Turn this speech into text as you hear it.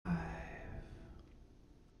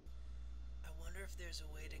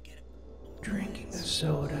Drinking a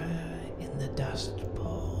soda in the dust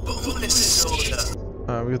bowl.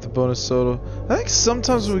 Alright, we got the bonus soda. I think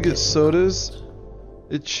sometimes when we get sodas,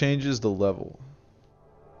 it changes the level.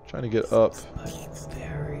 Trying to get up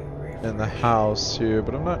in the house here,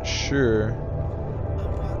 but I'm not sure.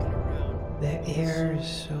 The air is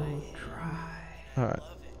so dry. Alright.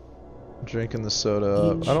 Drinking the soda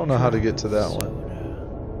up. I don't know how to get to that one.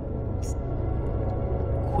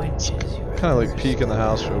 Kind of like peek in the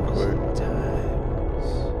house real quick.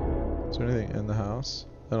 Is there anything in the house?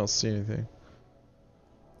 I don't see anything.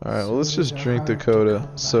 Alright, well let's just drink the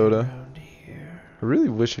soda. I really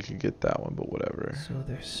wish I could get that one, but whatever. So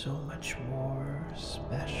there's so much more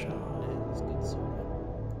special.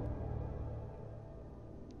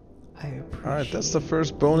 Alright, that's the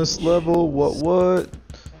first bonus level. What?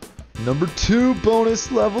 Number 2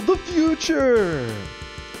 bonus level, the future!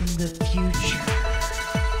 In the future.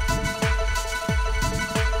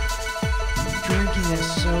 Drinking a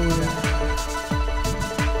soda.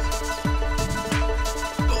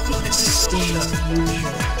 In the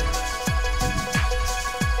future.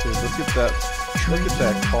 Dude, look at that. Look at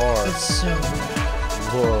that car.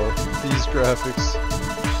 Whoa, these graphics.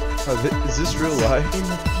 Is this real life? In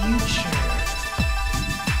the future.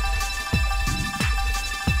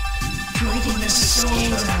 Drinking a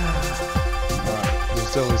soda. Alright,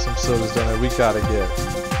 there's definitely some sodas down there we gotta get.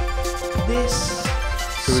 This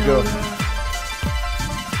Here we go.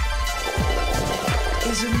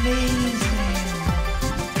 Is amazing.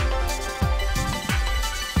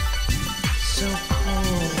 So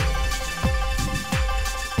cold.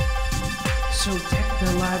 So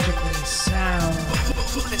technologically sound.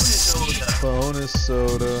 Bonus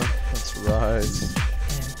soda. That's right.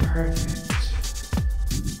 And perfect.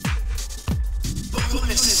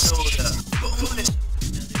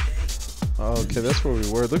 Oh, okay, that's where we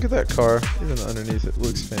were. Look at that car. Even underneath it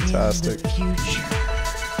looks fantastic. In the future.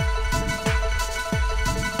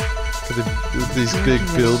 With these big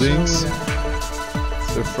buildings.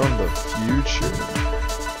 They're from the future.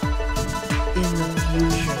 In the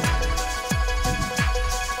future.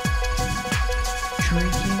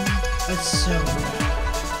 Drinking a soda.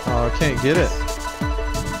 Oh, I can't get it.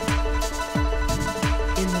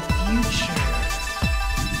 In the future.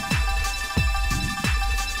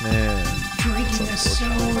 Man. Drinking a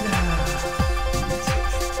soda.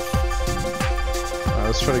 Alright,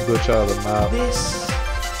 let's try to glitch out of the map. This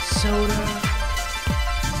soda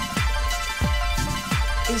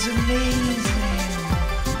is amazing.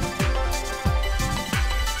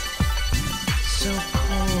 So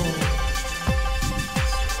cold.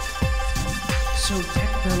 So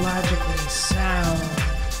technologically sound.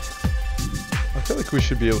 I feel like we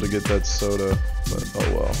should be able to get that soda, but oh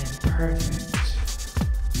well. And perfect.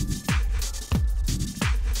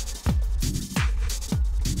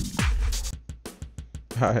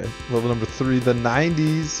 Alright, level number 3, the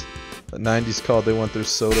 90s. The 90s called, they want their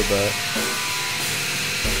soda back.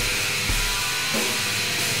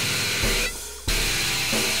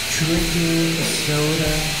 Drinking a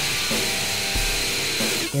soda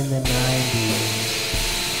in the 90s.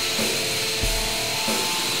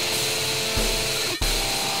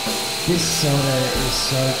 This soda is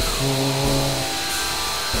so cool.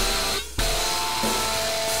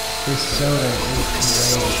 This soda is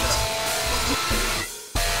great.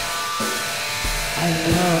 I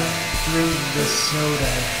love drinking this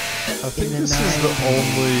soda. I think this is the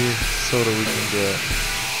only soda we can get.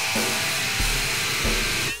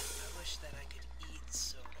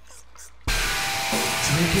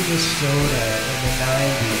 Drinking a soda in the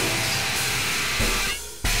 90s.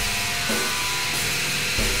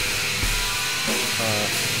 I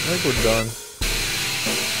think we're done.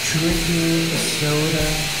 Drinking a soda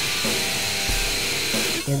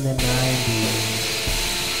in the 90s.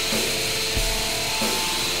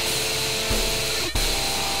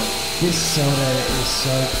 This soda is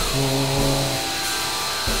so cool.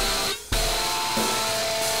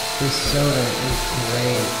 This soda is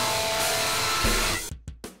great.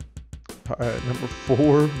 Alright, number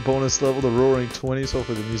 4, bonus level, the Roaring 20s.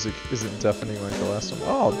 Hopefully the music isn't deafening like the last one.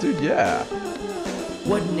 Oh, dude, yeah.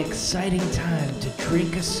 What an exciting time to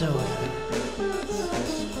drink a soda.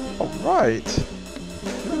 Alright.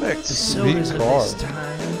 Look at that The sweet sodas of car. this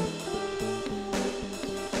time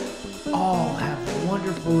all have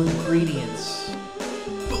wonderful ingredients.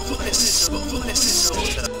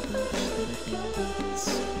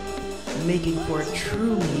 Making for a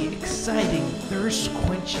truly exciting,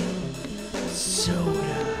 thirst-quenching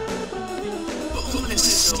soda.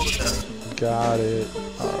 Got it.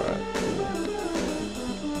 Alright, cool.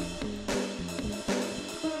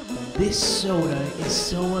 This soda is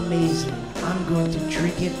so amazing. I'm going to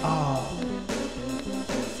drink it all.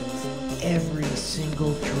 Every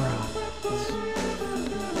single drop.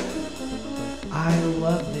 I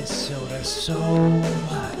love this soda so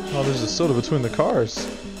much. Oh, there's a soda between the cars.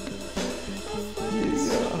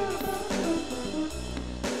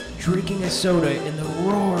 Drinking a soda in the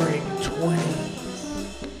roaring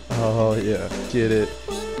 20s. Oh yeah, get it.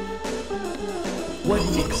 What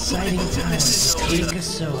an exciting time to drink a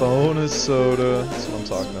soda. Bonus soda. That's what I'm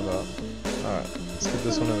talking about. Alright, let's get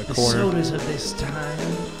this one in the The corner. sodas of this time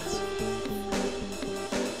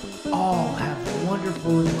all have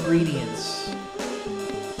wonderful ingredients.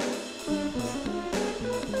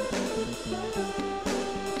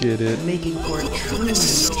 Get it. Making for a truly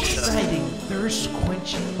exciting,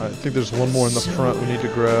 thirst-quenching. I think there's one more in the front we need to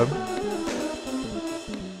grab.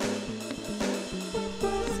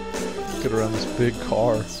 Get around this big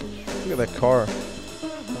car. Look at that car.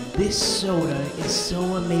 This soda is so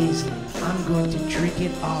amazing. I'm going to drink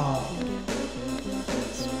it all.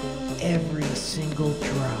 Every single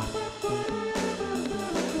drop.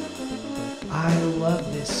 I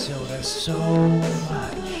love this soda so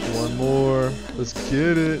much. One more. Let's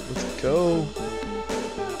get it. Let's go.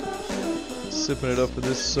 Sipping it up with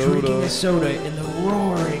this Drinking soda. a soda in the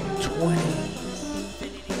roaring 20s.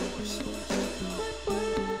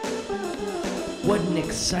 What an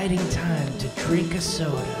exciting time to drink a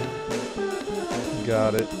soda.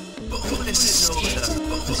 Got it.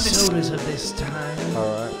 The sodas of this time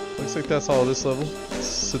Alright. Looks like that's all this level. Let's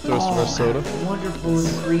sip the rest of all our soda. have wonderful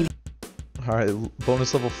ingredients. Alright,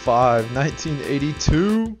 bonus level 5,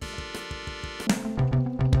 1982.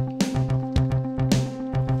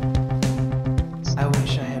 I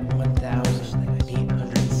wish I had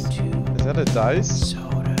 1,802 Is that a dice?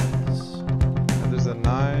 sodas. And there's a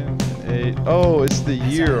 9 and 8. Oh, it's the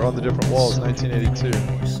year on the different walls, 1982.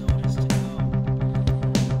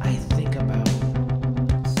 I think about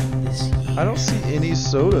this year I don't see any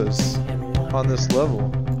sodas and wonder on this level.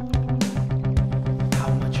 how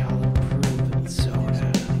much I'll improve in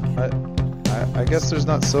soda. I guess there's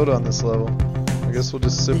not soda on this level. I guess we'll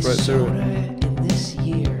just sip This right through soda it. in this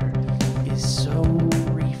year is so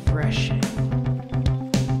refreshing.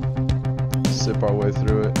 Sip our way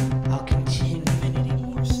through it. I'll continue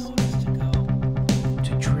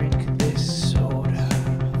to drink this soda.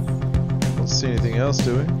 Don't see anything else,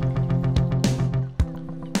 do we?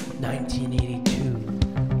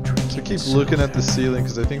 1982. So keep looking at the ceiling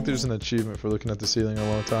because I think there's an achievement for looking at the ceiling a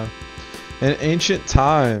long time. In Ancient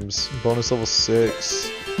Times, bonus level 6.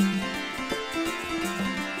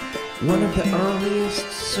 One of the earliest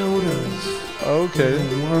sodas Okay, in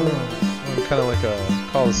the world. kind of like a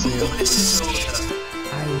Coliseum. I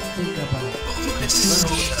would think about the first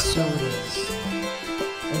sodas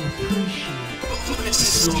and appreciate the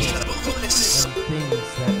people and things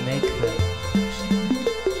that make them.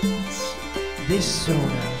 This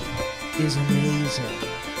soda is amazing.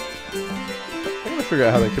 I'm gonna figure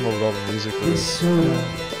out how they came up with all the music for This this. soda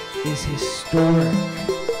is historic.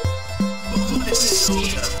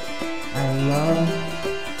 I love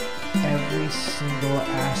every single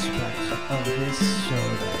aspect of this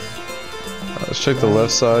soda. Let's check the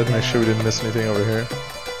left side, make sure we didn't miss anything over here.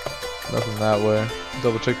 Nothing that way.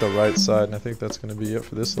 Double check the right side, and I think that's gonna be it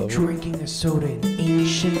for this level. Drinking a soda in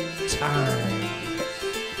ancient times.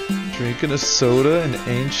 Drinking a soda in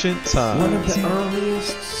ancient One of times. the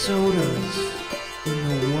earliest sodas in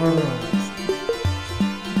the world.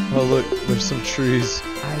 Oh look, there's some trees.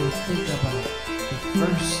 I would think about the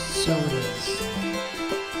first sodas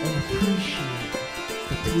and appreciate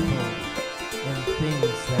the people and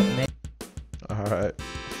things that make. Alright,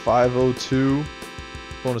 502,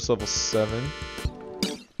 bonus level 7.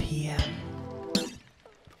 PM.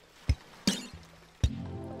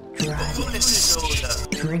 Driving,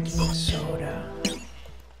 drinking soda,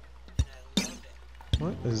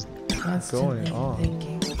 What is constantly going on?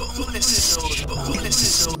 thinking about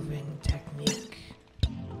improving technique.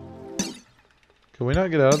 Can we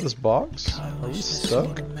not get out of this box? Are we Unleash the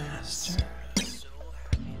stuck? Soda Master.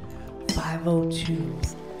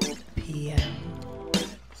 5:02 p.m.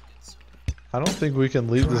 I don't think we can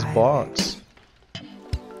leave this box.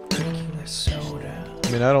 Drinking a soda. I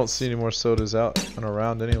mean, I don't see any more sodas out and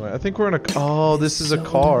around anyway. I think we're in a... Oh, this is a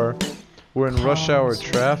car. We're in rush hour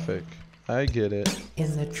traffic. I get it.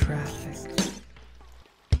 In the traffic.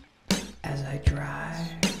 As I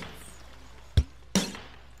drive,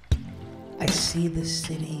 I see the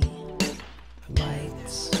city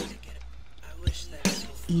lights.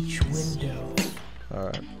 Each window.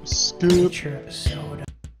 Alright, skip. Picture a soda.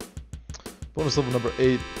 Bonus level number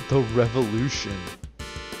 8, The Revolution.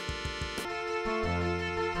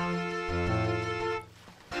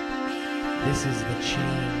 This is the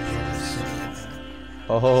change in the soda.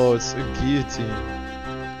 Oh, it's a guillotine.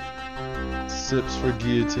 Sips for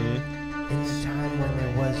guillotine. In the time when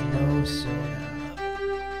there was no soda.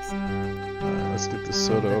 Alright, let's get the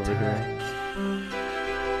soda over here.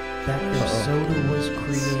 That the soda was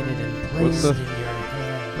created and placed in your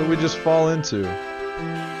hand. What did we just fall into?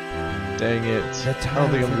 Dang it. I don't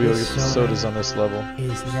think I'm gonna be able to get the sodas on this level.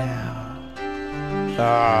 Is now.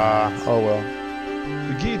 Ah, oh well.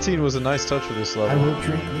 The guillotine was a nice touch for this I level. will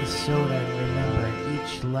drink this soda and remember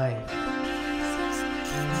each life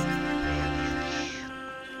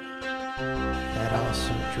that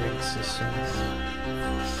also drinks the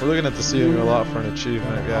soda. We're looking at the ceiling a lot for an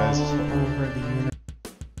achievement, guys. All over the universe.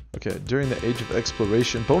 Okay, during the Age of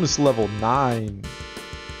Exploration, bonus level 9.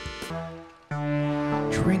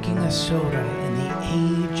 Drinking a soda in the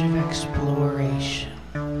Age of Exploration.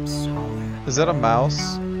 Is that a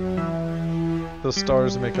mouse? Those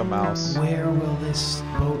stars make a mouse. Where will this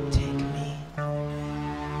boat take me?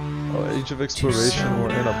 Oh, Age of Exploration, we're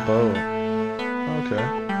in a boat. Okay,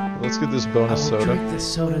 let's get this bonus I will soda. drink the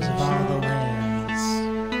sodas of all the lands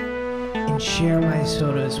and share my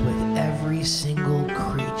sodas with every single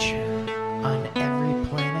creature on every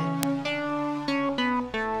planet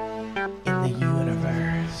in the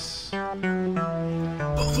universe.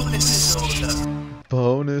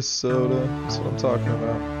 Bonus soda. That's what I'm talking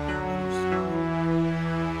about.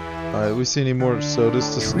 Alright, we see any more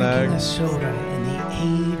sodas to snag? Drinking a soda in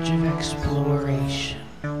the Age of Exploration.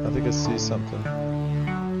 I think I see something.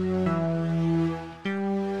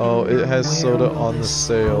 Oh, it has Where soda will on the this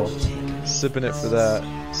sail. boat take me? Sipping it for that.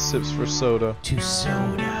 Sips for soda. To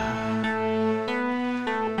soda.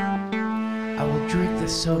 I will drink the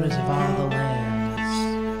sodas of all the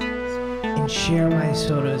lands and share my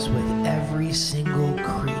sodas with every single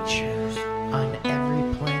creature on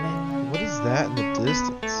every planet What is that in the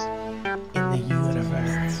distance? in the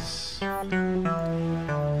universe.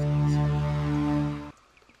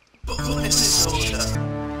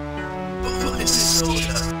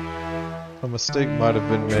 A mistake might have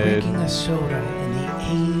been made. Drinking a soda in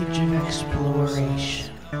the Age of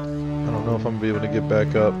Exploration. I don't know if I'm gonna be able to get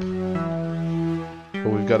back up.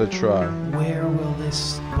 But we've got to try. Where will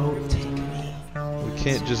this boat take me? We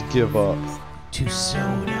can't just give up. To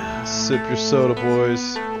soda. Sip your soda,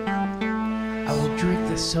 boys. I will drink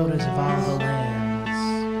the sodas of all the lands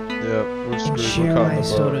Yep, we're and screwed. share We're caught my in the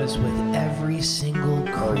boat. sodas with every single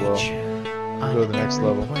Oh, well. creature on Go to the next every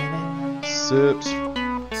level. planet Sips.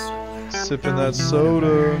 Sipping in that the soda.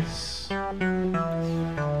 universe.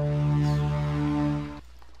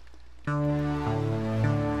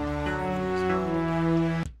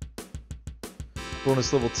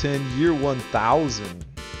 Bonus level 10, year 1000.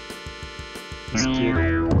 Let's get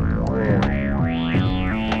it.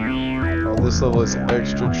 Oh, this level is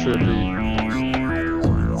extra trippy.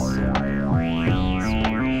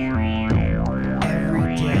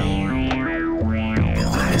 Every day,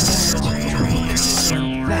 I have to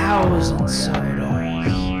drink 1,000 sodas.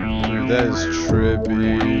 Dude, that is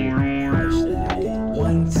trippy.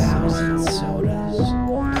 1,000 sodas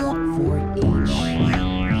for each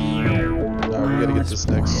year. Alright, we gotta get this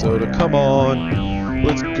next soda. Come on.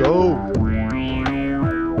 Let's go.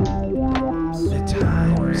 The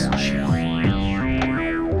times change.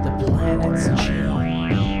 The planets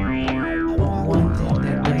change. But one thing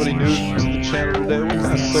that Anybody new doesn't to the change channel today? What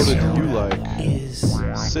kind of soda do you like?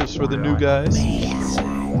 is Sips for the new guys.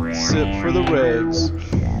 Sip for the regs.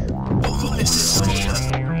 Bonus soda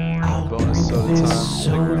time. I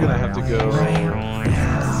think we're gonna have to go. right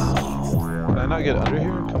now. Can I not get under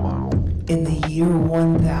here? Come on. In the year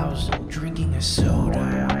 1000, drinking a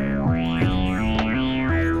soda.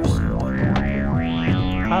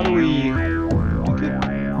 How do we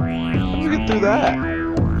get through that?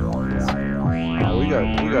 Oh, we got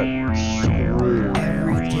screwed.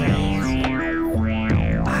 Every day,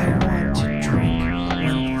 I want to drink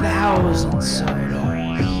 1,000 sodas.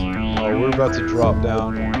 Oh, we're about to drop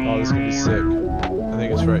down. Oh, this is gonna be sick. I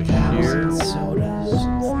think it's right 1,000 here. sodas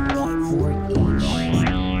for each.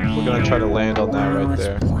 We're gonna try to land on that right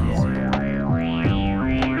there.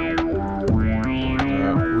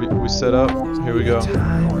 Alright, we set up. Here we go.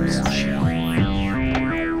 Times change.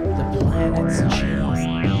 The planets change.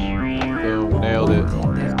 Boom, nailed it.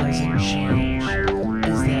 One thing that doesn't change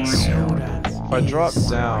is that soda. If I drop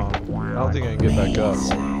down, I don't think I can get back up.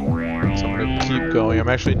 So I'm gonna keep going. I'm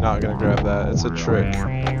actually not gonna grab that. It's a trick.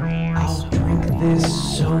 I'll drink this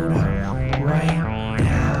soda right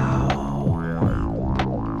now.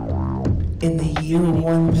 In the year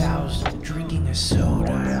 1000, drinking a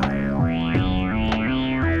soda.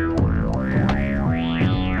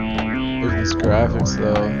 Look at this graphics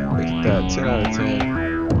though. Look at that, 10 out of 10.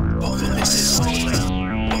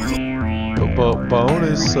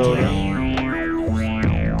 Bonus soda. I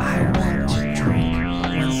want to drink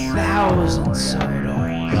 1,000 sodas.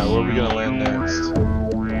 Alright, where are we gonna land next?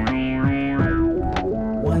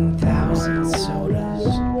 1,000 sodas. I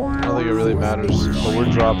don't think it really matters, but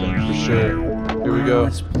we're dropping for sure. Here we go.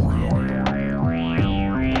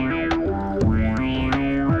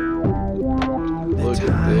 Look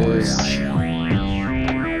at this.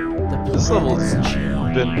 This level's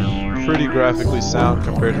been pretty graphically sound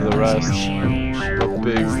compared to the rest. I'm a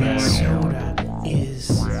big fan. Is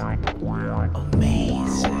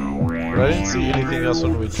amazing. But I didn't see anything else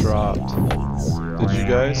when we dropped. Did you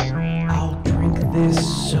guys? I'll drink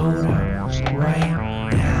this soda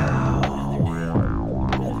right now.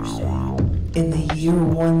 In the year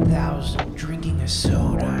 1000, drinking a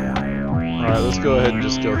soda. Alright, let's go ahead and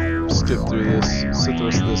just go skip through this. Sit the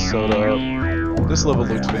rest of this soda up. This level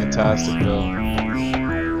looks fantastic though.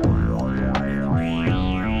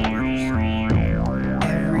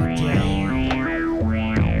 Every day,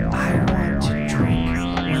 I want to drink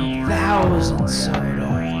 1,000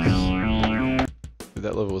 sodas. Dude,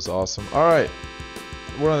 that level was awesome. Alright,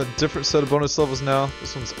 we're on a different set of bonus levels now.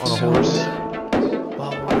 This one's on a horse.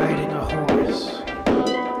 While riding a horse,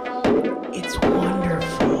 it's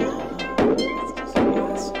wonderful.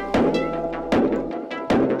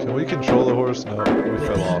 Can we control the horse? No, we With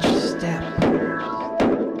fell off. each step,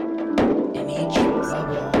 in each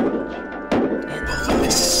bubble, and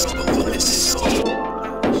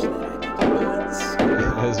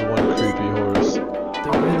That is one creepy horse. the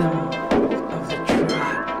rhythm of the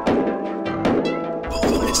trot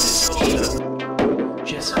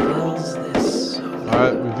just fills this soda.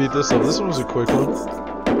 Alright, we beat this level. This one was a quick one.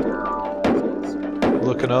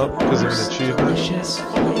 Looking up because of an Most achievement. delicious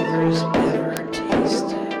flavors ever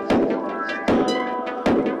tasted.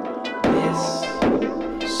 This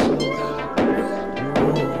soda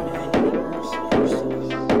rules.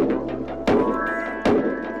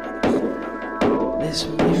 This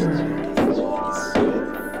mirror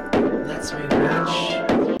lets me watch.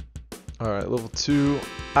 Alright, level 2.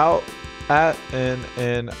 Out at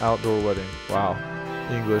an outdoor wedding. Wow.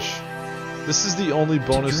 English. This is the only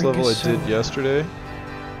bonus drink a level I did soda. yesterday.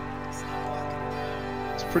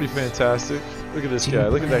 It's pretty fantastic. Look at this Do guy. you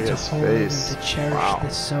Look at plan that to guy's hold face. and to cherish Wow.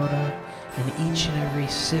 this soda and each and every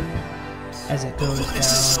sip as it goes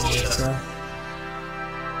down your throat?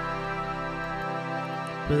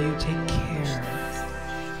 Will you take care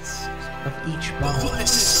of each bubble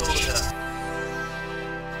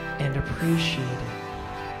and appreciate it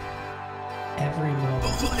every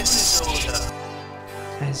moment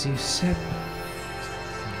as you sip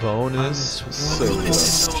Bonus on this soda.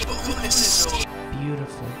 wonderful,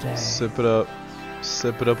 beautiful day? Sip it up.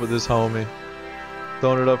 Sip it up with this homie.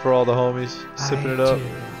 Throwing it up for all the homies. Sipping it up.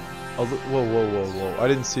 Oh, look, whoa, whoa, whoa, whoa. I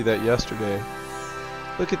didn't see that yesterday.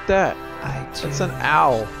 Look at that. I do. That's an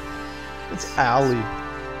owl. It's Owly.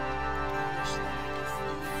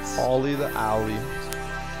 Ollie the Owly.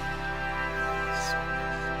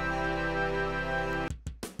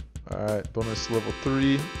 Alright, bonus level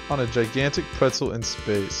 3 on a gigantic pretzel in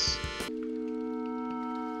space.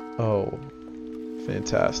 Oh,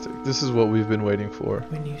 fantastic. This is what we've been waiting for.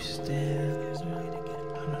 When you stand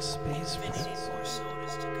on a space pretzel,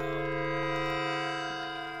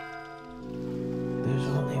 there's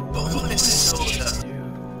only one thing to do.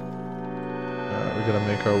 Alright, we gotta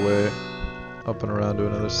make our way up and around to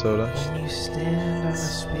another soda. When you stand on a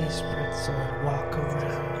space pretzel and walk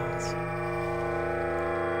around,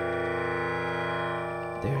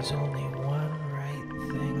 there's only one right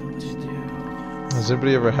thing to do. Has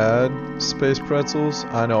anybody ever had space pretzels?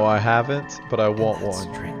 I know I haven't, but I want Let's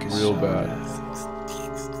one drink a real soda. bad.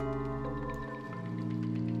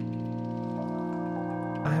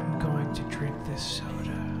 I'm going to drink this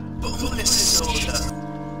soda.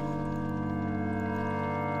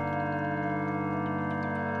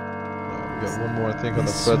 We got one more, I think, on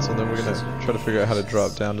the pretzel, and then we're gonna try to figure out how to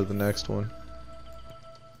drop down to the next one.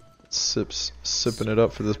 Sipping it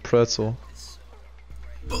up for this pretzel.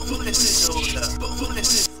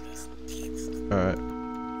 Alright.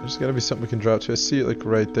 There's gotta be something we can drop to. I see it like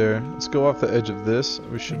right there. Let's go off the edge of this.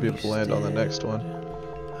 We should be able to land on the next one.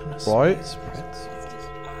 Right?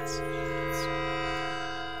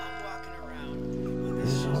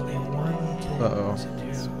 There's only one thing Uh-oh. to do.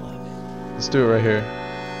 Let's do it right here.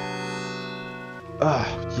 Ah,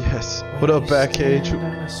 yes. What up, Backcage?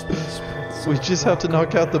 We just have to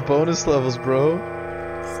knock out the bonus levels, bro.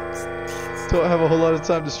 Don't have a whole lot of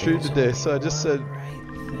time to stream today, so I just said,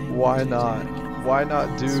 why not? Why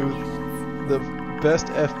not do the best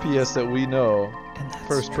FPS that we know,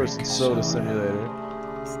 first-person soda simulator,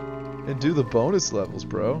 and do the bonus levels,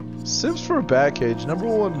 bro. Sips for a back cage,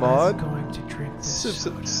 #1 mod.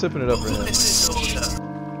 Sipping it up right now.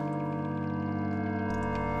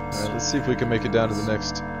 Alright, let's see if we can make it down to the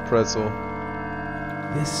next pretzel.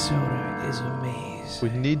 This soda is amazing. We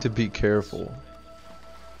need to be careful.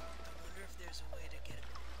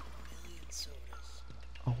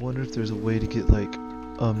 I wonder if there's a way to get like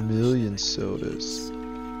 1,000,000 sodas.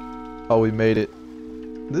 Oh, we made it.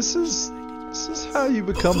 This is how you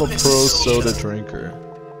become a pro soda drinker.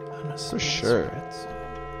 For sure.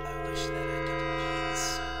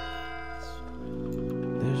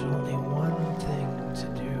 There's only one thing to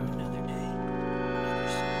do.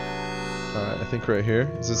 Alright, I think right here.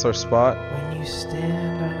 Is this our spot? When you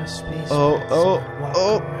stand on a space Oh,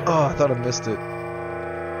 I I thought I missed it.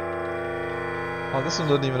 Oh, this one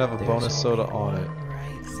doesn't even have a bonus soda on it.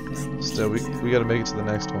 Still, we gotta make it to the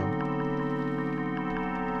next one.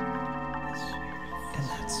 And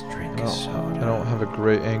let's drink a soda. I don't have a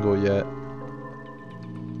great angle yet.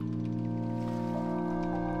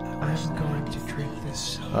 I'm going to drink this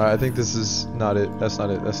soda. Alright, I think this is not it. That's not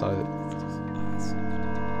it. That's not it.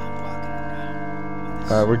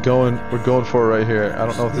 Alright, we're going for it right here. I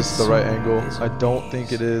don't know if this is the right angle. I don't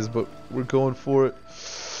think it is, but we're going for it.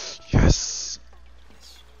 Yes!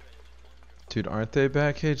 Dude, aren't they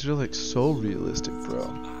back cage? They're like so realistic,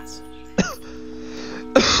 bro.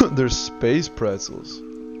 They're space pretzels.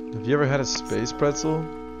 Have you ever had a space pretzel?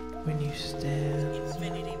 When you stand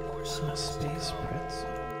on a space pretzel,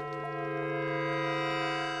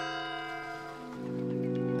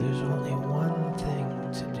 there's only one thing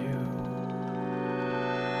to do.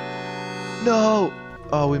 No!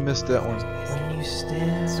 Oh, we missed that one. When you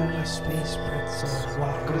stand on a space pretzel and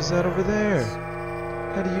walk What is that over there?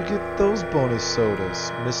 How do you get those bonus sodas,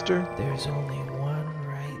 mister? There's only one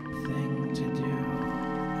right thing to do.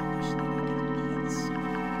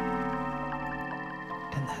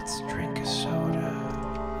 And that's drink a soda.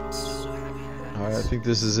 Alright, I think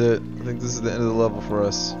this is it. I think this is the end of the level for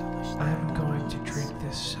us. I'm going to drink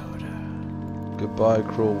this soda. Goodbye,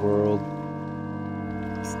 cruel world.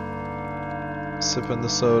 Sipping the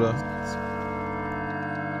soda.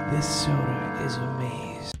 This soda is amazing.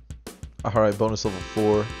 Alright, bonus level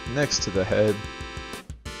 4. Next to the head.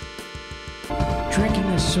 Drinking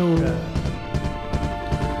a soda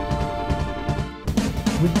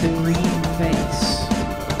with the green face.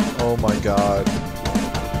 Oh my god.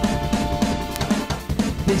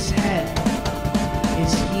 This head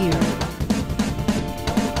is here.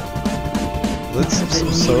 Let's sip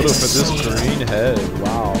some soda for this green head.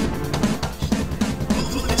 Wow.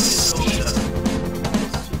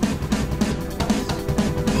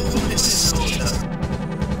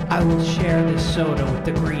 I will share this soda with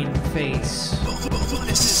the green face.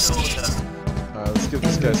 Alright, let's give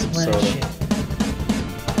this guy some soda.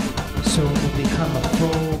 So it will become a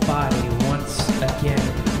full body once again.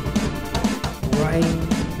 Right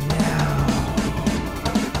now.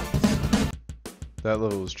 That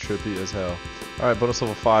level was trippy as hell. Alright, bonus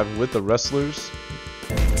level 5 with the wrestlers.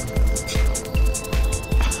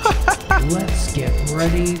 Let's get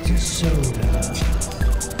ready to soda.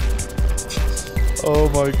 Oh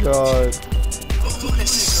my god. In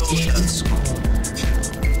this corner.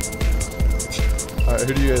 Alright,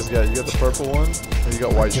 who do you guys got? You got the purple one? Or you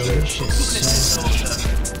got white shirt? Delicious soda.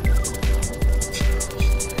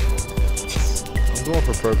 I'm going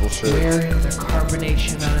for purple shirt. Wearing the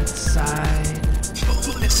carbonation on its side.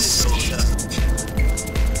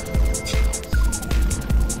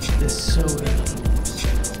 This soda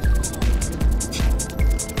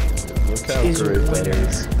Look how is a great that winner.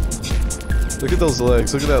 is. Look at those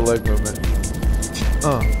legs. Look at that leg movement.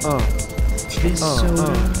 This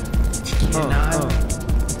soda cannot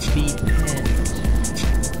be pinned.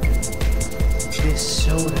 This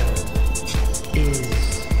soda is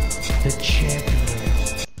the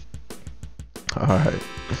champion. Alright.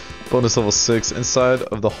 Bonus level 6 inside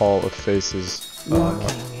of the Hall of Faces.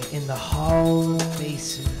 Walking in the Hall of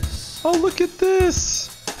Faces. Oh, look at this!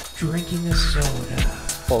 Drinking a soda.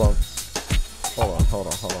 Hold on. Hold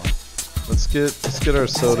on. Let's get our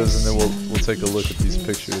sodas and then we'll take a look at these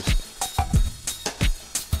pictures.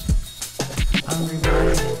 I'm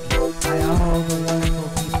reminded by all the wonderful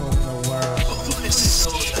people in the world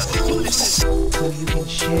who you can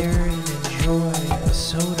share and enjoy a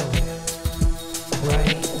soda with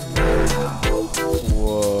right now.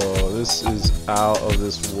 Whoa, this is out of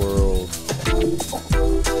this world.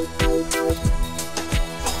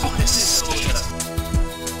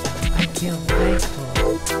 I feel thankful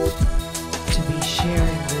to be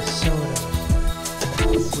sharing this soda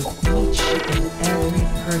with each and every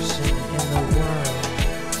person in the world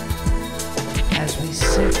as we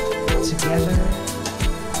sit together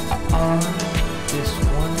on this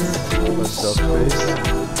wonderful soda.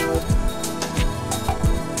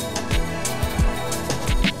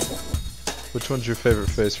 Which one's your favorite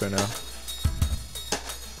face right now?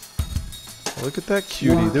 Look at that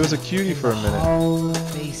cutie. There was a cutie for a minute.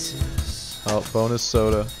 Faces. Oh, bonus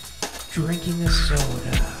soda. Drinking a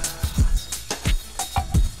soda.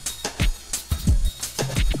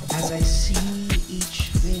 As I see each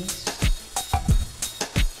face,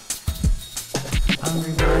 I'm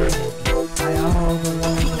reminded by all the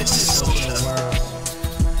wonders of the world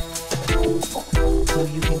who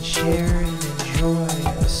you can share and enjoy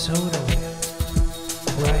a soda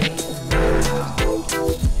with right now.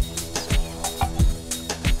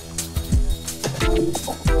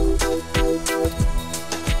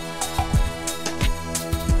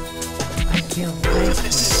 I feel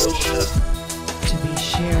thankful to be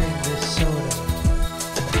sharing this soda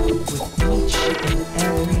with each and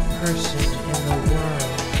every person in the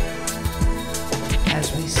world as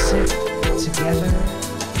we sit together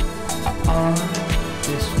on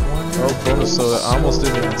this wonderful Oh, bonus soda. I almost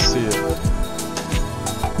didn't even see it.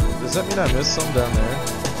 Does that mean I missed some down there?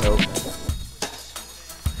 Nope.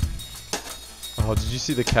 Oh, did you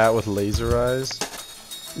see the cat with laser eyes?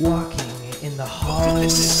 walking in the hall of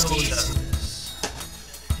faces,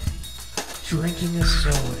 drinking a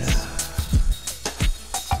soda.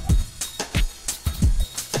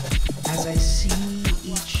 As I see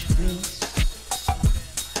each face,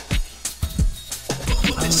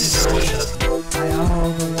 I'm reminded by all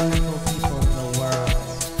the wonderful people in the world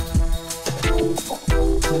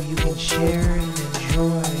who you can share and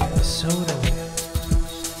enjoy a soda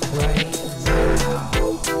with right now.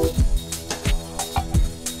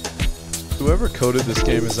 Whoever coded this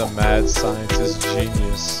game is a mad scientist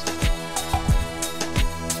genius.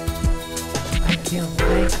 I feel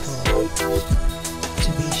thankful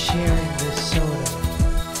to be sharing this soda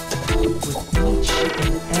with each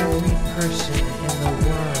and every person in the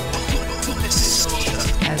world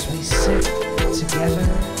as we sit together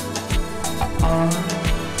on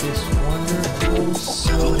this wonderful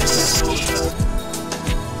soda.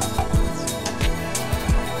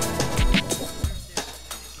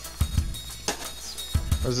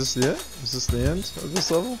 Is this the end? Is this the end of this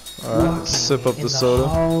level? Alright, let's sip up the soda.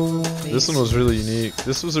 This one was really unique.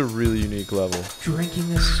 This was a really unique level. Drinking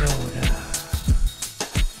a soda.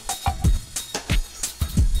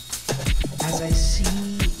 As I see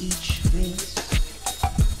each face,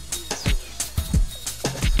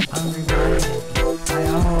 I'm reminded by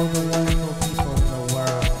all the wonderful people in the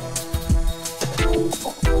world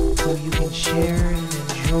who you can share and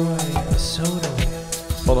enjoy a soda with.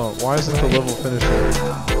 Hold on, why isn't the level finishing?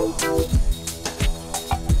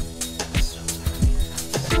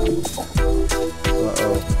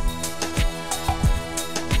 Uh-oh.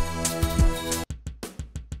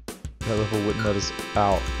 That level wouldn't let us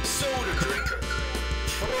out.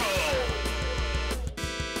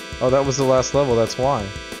 Oh, that was the last level, that's why.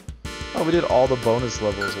 Oh, we did all the bonus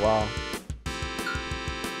levels, wow.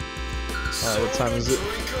 Alright, what time is it?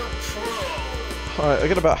 Alright, I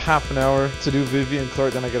got about half an hour to do Vivian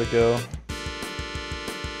Clark, then I gotta go.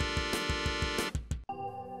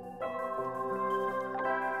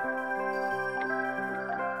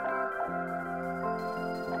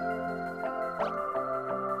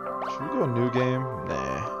 Should we go a new game?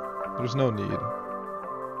 Nah, there's no need.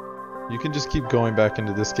 You can just keep going back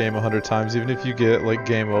into this game 100 times, even if you get, like,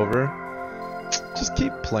 game over. Just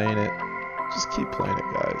keep playing it. Just keep playing it,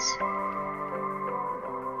 guys.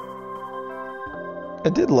 I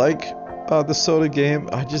did like the soda game.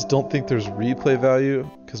 I just don't think there's replay value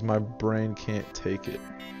because my brain can't take it.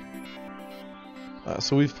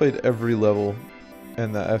 So we've played every level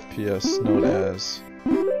in the FPS known as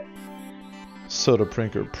Soda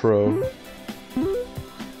Prinker Pro.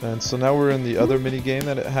 And so now we're in the other mini game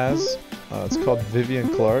that it has. It's called Vivian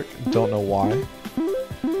Clark. Don't know why.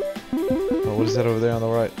 Oh, what is that over there on the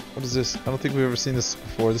right? What is this? I don't think we've ever seen this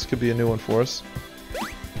before. This could be a new one for us.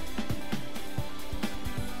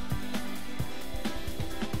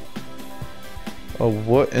 Oh,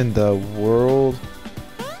 what in the world?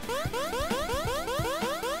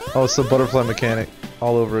 Oh, it's the butterfly mechanic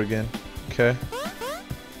all over again. Okay.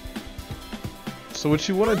 So what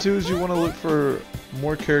you want to do is you want to look for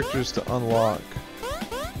more characters to unlock.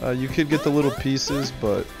 You could get the little pieces,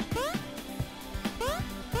 but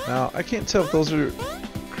now I can't tell if those are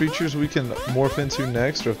creatures we can morph into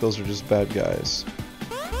next or if those are just bad guys.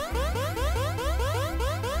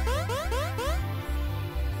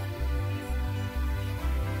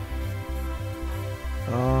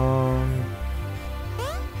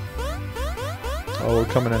 Oh, we're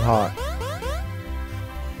coming in hot.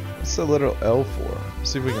 What's the letter L for?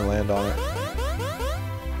 Let's see if we can land on it.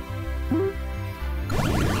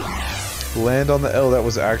 Land on the L, that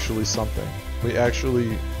was actually something. We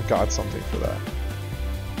actually got something for that.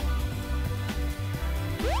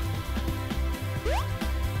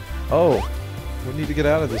 Oh, we need to get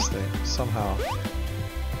out of this thing somehow.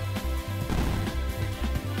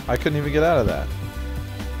 I couldn't even get out of that.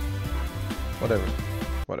 Whatever.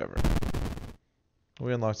 Whatever.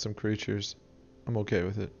 We unlocked some creatures. I'm okay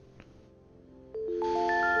with it.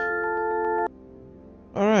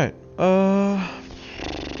 Alright,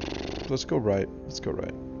 let's go right. Let's go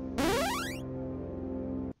right.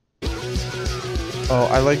 Oh,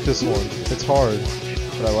 I like this one. It's hard,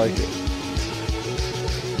 but I like it.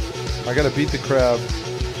 I gotta beat the crab.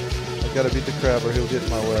 I gotta beat the crab or he'll get in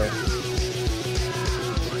my way.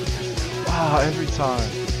 Ah, every time.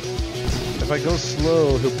 If I go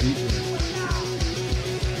slow, he'll beat me.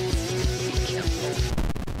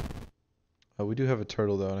 Oh, we do have a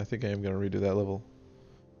turtle though, and I think I am gonna redo that level.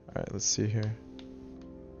 Alright, let's see here.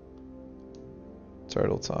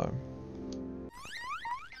 Turtle time.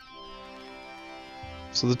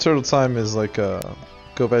 So the turtle time is like, go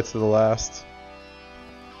back to the last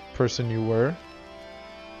person you were.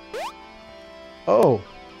 Oh!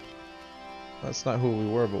 That's not who we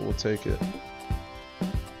were, but we'll take it.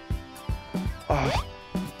 Oh,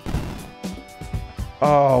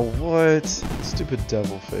 oh what? Stupid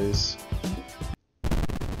devil face.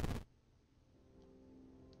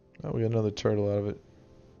 Oh, we got another turtle out of it.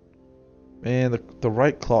 Man, the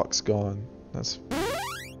right clock's gone. That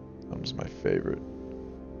was my favorite.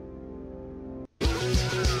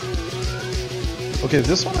 Okay,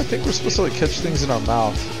 this one I think we're supposed to like catch things in our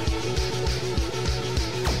mouth.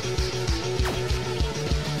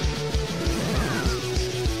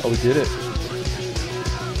 Oh, we did it.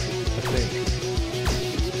 I think.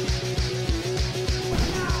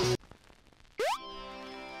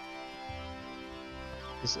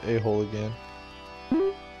 This a-hole again.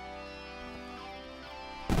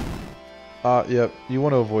 Yep. You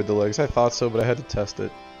want to avoid the legs. I thought so, but I had to test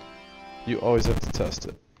it. You always have to test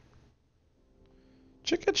it.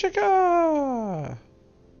 Chicka chicka!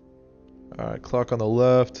 Alright, clock on the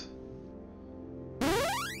left.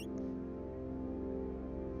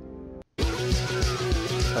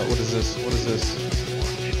 What is this? What is this?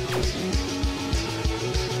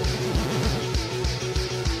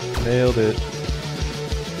 Nailed it.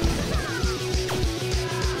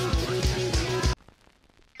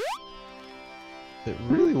 It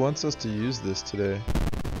really wants us to use this today.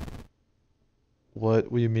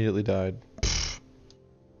 What? We immediately died. We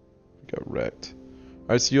got wrecked.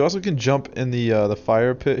 Alright, so you also can jump in the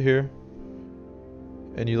fire pit here.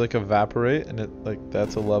 And you like evaporate, and it like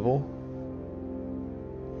that's a level.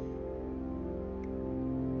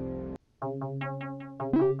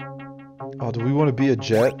 Oh, do we want to be a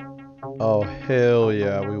jet? Oh, hell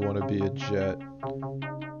yeah, we want to be a jet.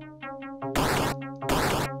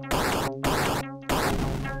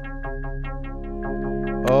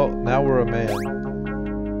 Oh, now we're a man.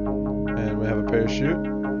 And we have a parachute.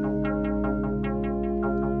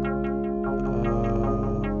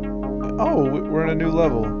 Oh, we're in a new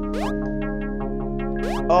level.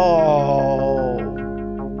 Oh!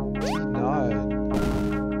 Denied.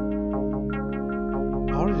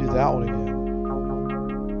 I want to do that one again.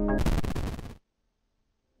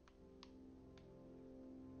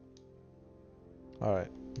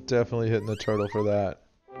 Alright, definitely hitting the turtle for that.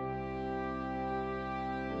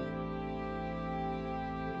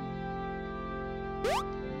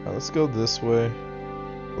 Alright, let's go this way.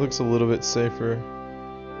 Looks a little bit safer.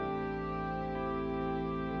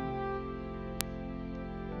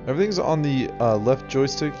 Everything's on the left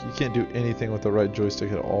joystick. You can't do anything with the right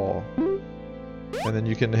joystick at all. And then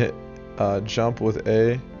you can hit jump with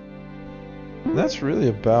A. And that's really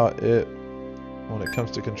about it when it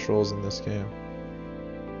comes to controls in this game.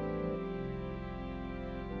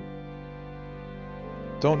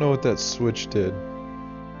 Don't know what that switch did,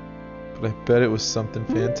 but I bet it was something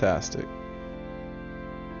fantastic.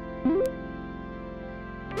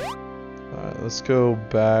 Alright, let's go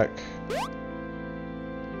back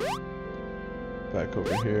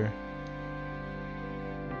over here.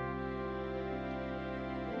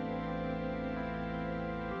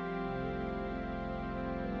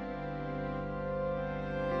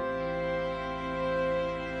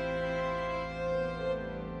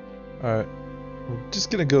 Alright. I'm just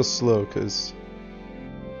gonna go slow because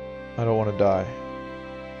I don't want to die.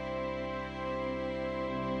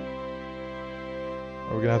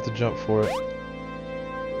 Or we're gonna have to jump for it.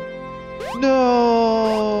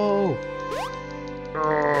 No!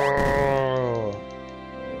 Oh.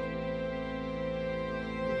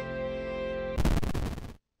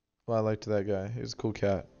 Well, I liked that guy. He was a cool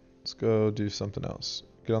cat. Let's go do something else.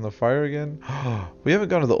 Get on the fire again. We haven't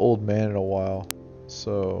gone to the old man in a while.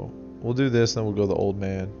 So we'll do this, then we'll go to the old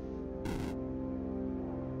man.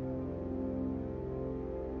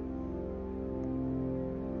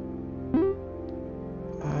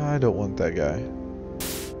 I don't want that guy.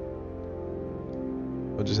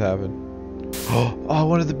 What just happened? Oh, I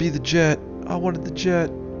wanted to be the jet. I wanted the jet.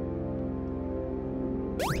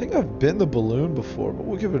 I think I've been the balloon before, but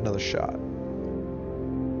we'll give it another shot.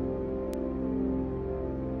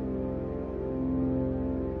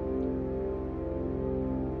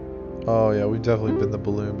 Oh yeah, we've definitely been the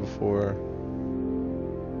balloon before.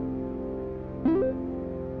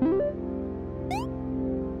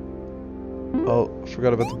 Oh, I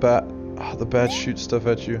forgot about the bat. Oh, the bats shoot stuff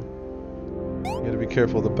at you. You gotta be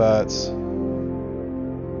careful of the bats.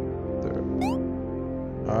 There.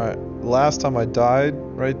 Alright, last time I died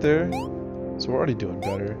right there, so we're already doing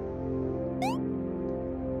better.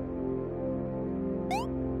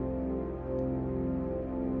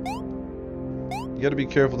 You gotta be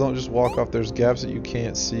careful, don't just walk off. There's gaps that you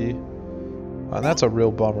can't see. And that's a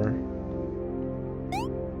real bummer.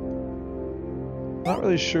 Not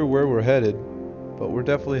really sure where we're headed, but we're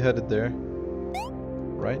definitely headed there.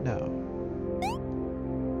 Right now.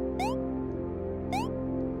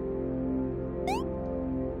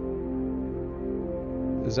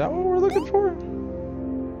 Is that what we're looking for?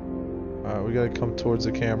 Alright, we gotta come towards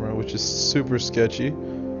the camera, which is super sketchy.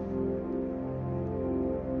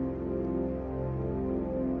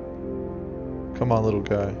 Come on, little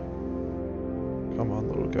guy. Come on,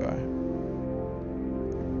 little guy.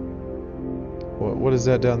 What is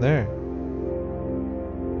that down there?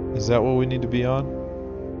 Is that what we need to be on?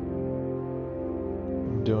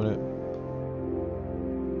 I'm doing it.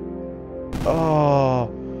 Oh,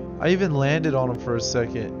 I even landed on him for a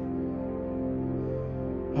second.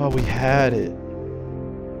 Oh, we had it.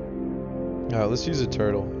 Alright, let's use a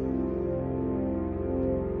turtle.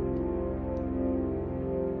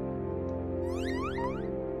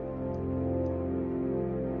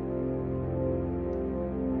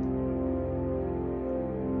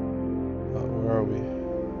 Where are we?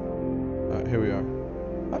 Alright, here we are.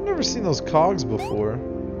 I've never seen those cogs before.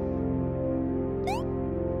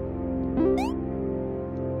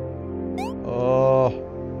 Oh,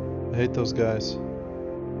 I hate those guys.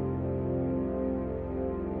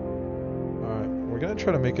 Alright, we're gonna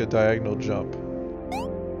try to make a diagonal jump.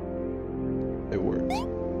 It worked.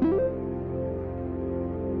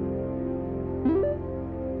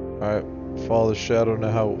 Alright, follow the shadow,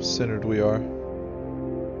 know how centered we are.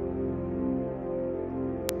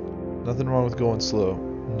 Nothing wrong with going slow.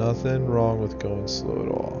 Nothing wrong with going slow at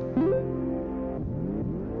all.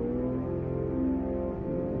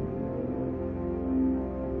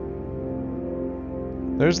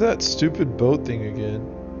 There's that stupid boat thing again.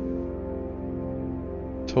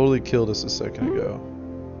 Totally killed us a second ago.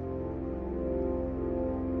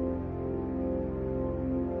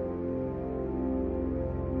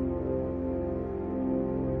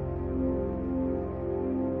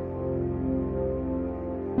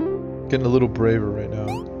 Getting a little braver right now.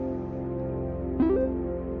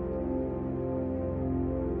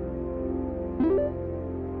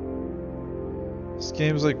 This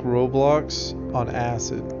game's like Roblox on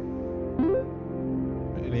acid.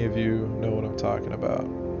 Any of you know what I'm talking about?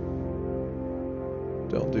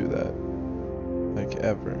 Don't do that. Like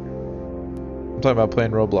ever. I'm talking about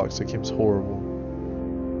playing Roblox. That game's horrible.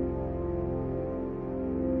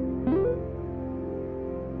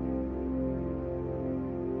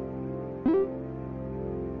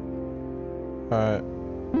 Alright,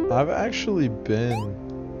 I've actually been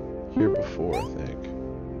here before, I think.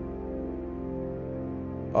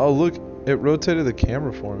 Oh look, it rotated the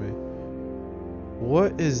camera for me.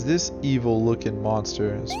 What is this evil looking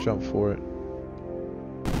monster? Let's jump for it.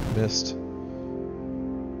 Missed.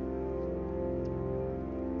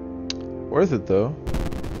 Worth it though.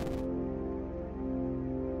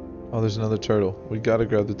 Oh, there's another turtle. We gotta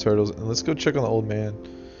grab the turtles and let's go check on the old man.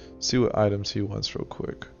 See what items he wants real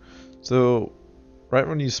quick. So, right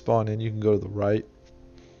when you spawn in, you can go to the right.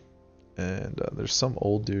 And there's some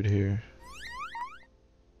old dude here.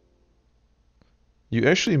 You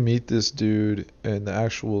actually meet this dude in the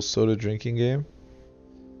actual soda drinking game.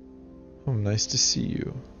 Oh, nice to see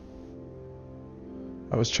you.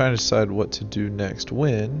 I was trying to decide what to do next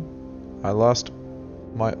when I lost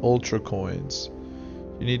my ultra coins.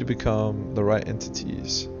 You need to become the right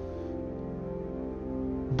entities.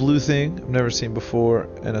 Blue thing I've never seen before,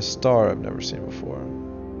 and a star I've never seen before.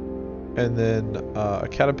 And then a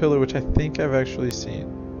caterpillar, which I think I've actually seen.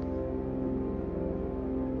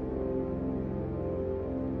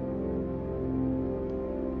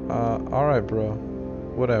 Alright, bro.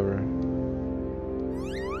 Whatever.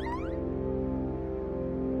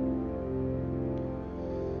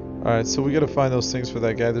 Alright, so we gotta find those things for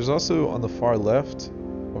that guy. There's also on the far left,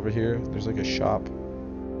 over here, there's like a shop.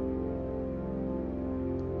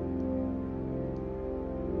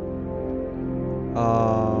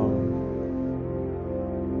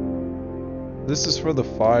 This is for the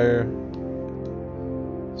fire.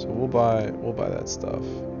 So we'll buy that stuff.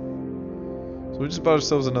 So we just bought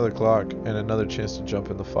ourselves another clock and another chance to jump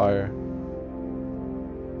in the fire.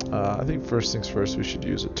 I think first things first, we should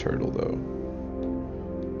use a turtle though.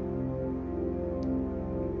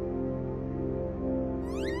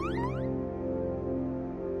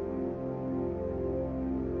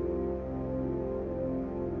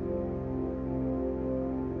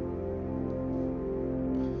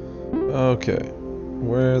 Okay,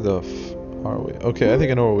 where the f are we? Okay, I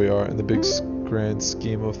think I know where we are in the big grand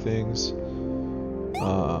scheme of things.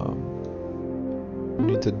 We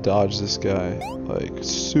need to dodge this guy, like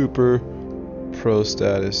super pro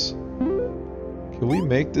status. Can we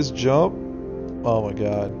make this jump? Oh my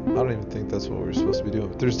god, I don't even think that's what we're supposed to be doing.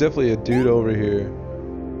 But there's definitely a dude over here.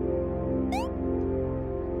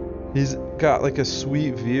 He's got like a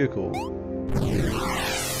sweet vehicle.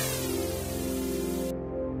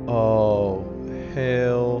 Oh,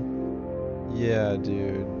 hell yeah,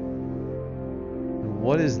 dude.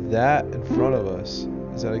 What is that in front of us?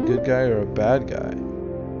 Is that a good guy or a bad guy?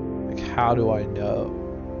 Like, how do I know?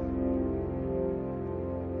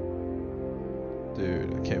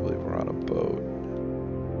 Dude, I can't believe we're on a boat.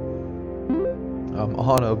 I'm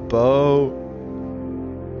on a boat.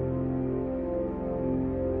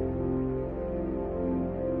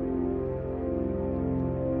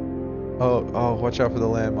 Oh, watch out for the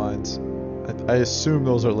landmines. I assume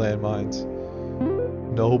those are landmines.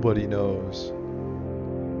 Nobody knows.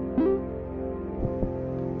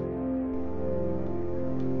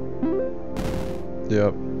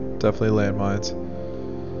 Yep, definitely landmines.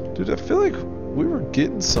 Dude, I feel like we were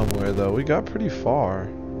getting somewhere though. We got pretty far.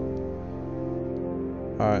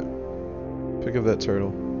 Alright. Pick up that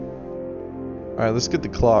turtle. Alright, let's get the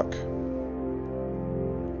clock.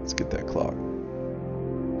 Let's get that clock.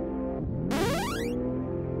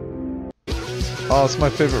 Oh, it's my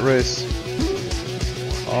favorite race.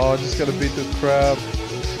 Oh, I just gotta beat this crab.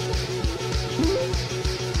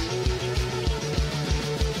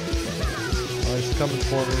 Oh, he's coming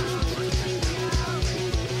for me.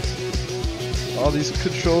 Oh, these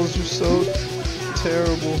controls are so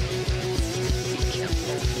terrible.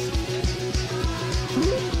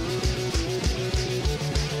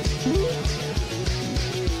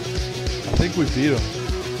 I think we beat him.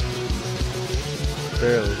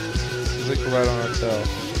 Barely. He's like right on our tail.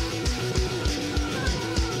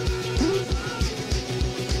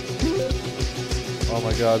 Oh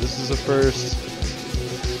my god, this is a first.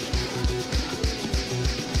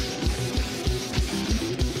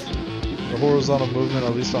 The horizontal movement,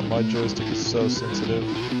 at least on my joystick, is so sensitive.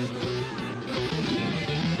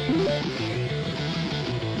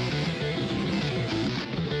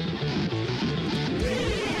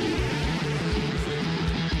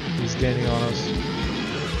 He's gaining on us.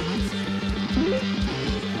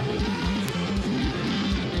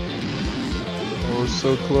 Oh, we're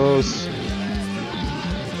so close.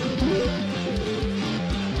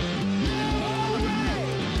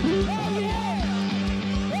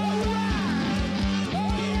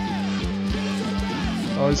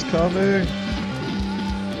 Oh, he's coming.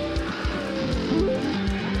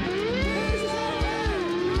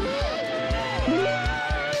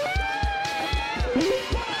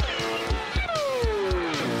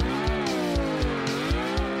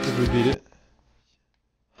 Did we beat it?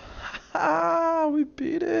 Ha! We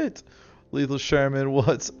beat it! Lethal Sherman,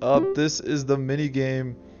 what's up? This is the mini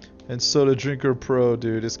game in Soda Drinker Pro,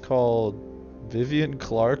 dude. It's called Vivian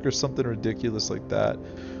Clark or something ridiculous like that.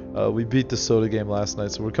 We beat the soda game last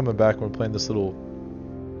night, so we're coming back and we're playing this little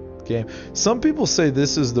game. Some people say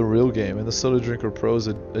this is the real game and the Soda Drinker Pro is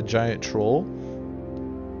a giant troll.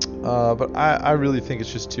 But I really think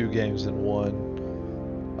it's just two games in one.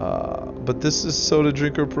 But this is Soda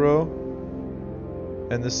Drinker Pro,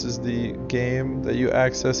 and this is the game that you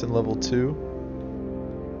access in level 2.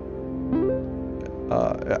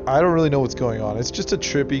 I don't really know what's going on. It's just a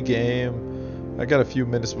trippy game. I got a few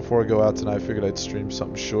minutes before I go out tonight. I figured I'd stream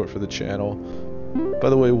something short for the channel. By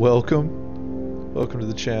the way, welcome. Welcome to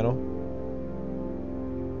the channel.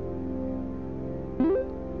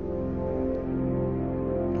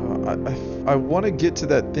 I want to get to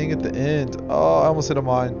that thing at the end. Oh, I almost hit a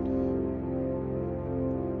mine.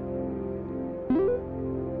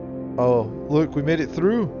 Oh, look, we made it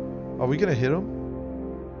through. Are we going to hit him?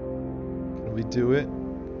 Can we do it?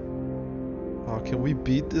 Oh, can we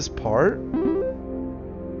beat this part?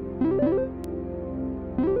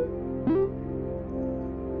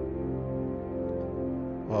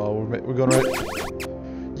 Oh, we're going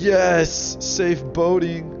right. Yes! Safe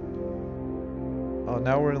boating. Oh,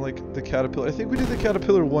 now we're in like the caterpillar. I think we did the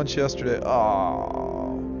caterpillar once yesterday.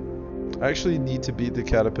 Oh, I actually need to beat the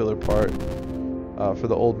caterpillar part for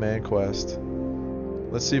the old man quest.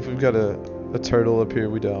 Let's see if we've got a turtle up here.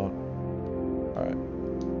 We don't. Alright.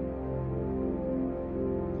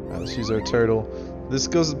 Let's use our turtle. This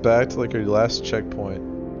goes back to like our last checkpoint.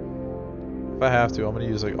 If I have to, I'm gonna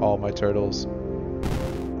use like all my turtles.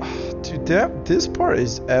 Dude, this part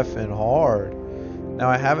is effing hard. Now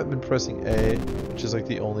I haven't been pressing A, which is like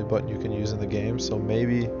the only button you can use in the game, so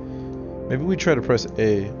maybe we try to press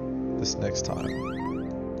A this next time.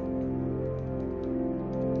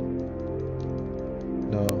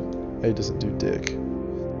 No, A doesn't do dick.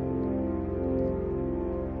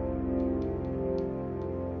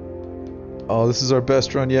 Oh, this is our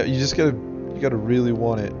best run yet. You gotta really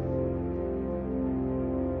want it.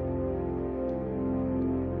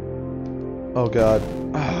 Oh god.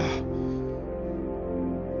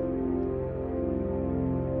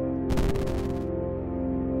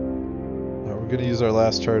 We're gonna use our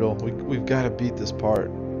last turtle. We've got to beat this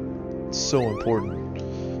part. It's so important.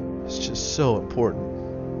 It's just so important.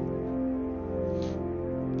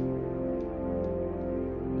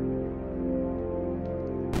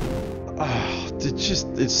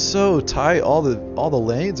 It's so tight. All the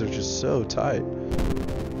lanes are just so tight.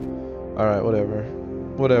 All right, whatever.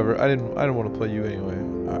 I didn't want to play you anyway.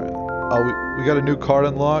 All right. Oh, we got a new card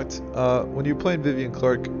unlocked. When you're playing Vivian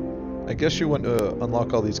Clark, I guess you want to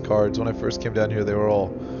unlock all these cards. When I first came down here, they were all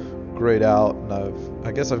grayed out, and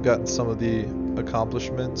I guess I've gotten some of the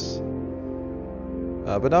accomplishments,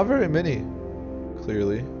 but not very many,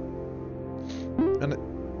 clearly. And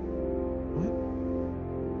what?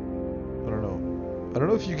 I don't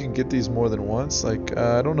know if you can get these more than once. Like,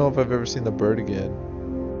 I don't know if I've ever seen the bird again.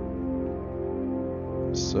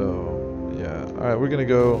 So, yeah. Alright, we're gonna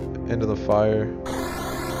go into the fire.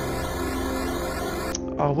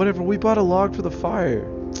 Oh, whatever. We bought a log for the fire.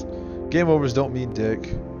 Game overs don't mean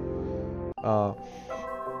dick. Oh,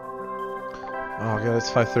 God, it's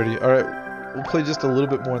 5:30. Alright, we'll play just a little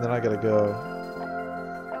bit more and then I gotta go.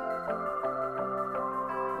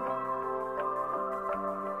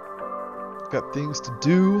 Got things to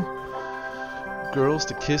do. Girls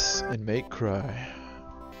to kiss and make cry.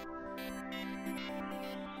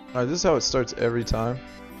 Alright, this is how it starts every time.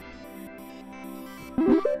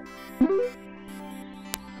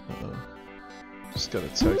 Just got a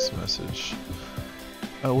text message.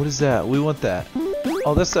 Oh, what is that? We want that.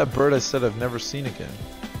 Oh, that's that bird I said I've never seen again.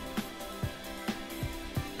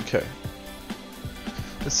 Okay.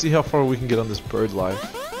 Let's see how far we can get on this bird life.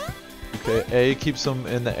 Okay, A keeps them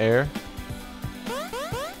in the air.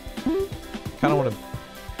 Kinda wanna...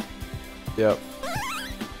 Yep.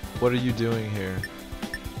 What are you doing here?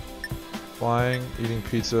 Flying, eating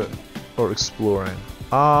pizza, or exploring?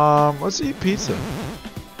 Let's eat pizza.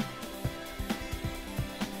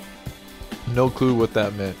 No clue what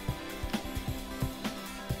that meant.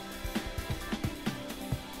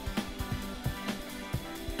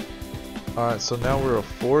 Alright, so now we're a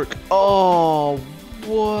fork. Oh,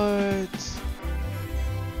 what?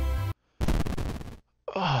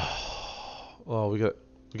 Oh, we got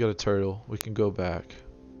a turtle. We can go back.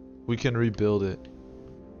 We can rebuild it.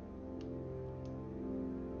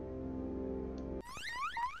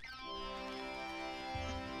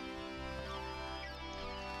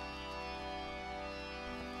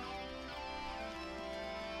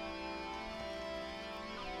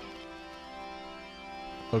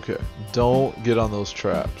 Okay, don't get on those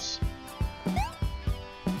traps.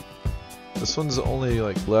 This one's only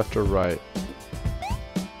like left or right.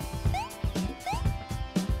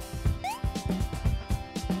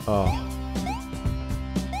 Oh.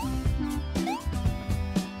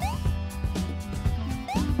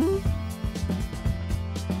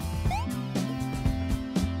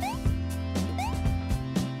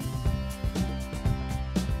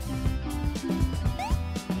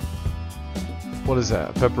 What is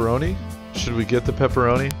that? Pepperoni? Should we get the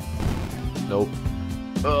pepperoni? Nope.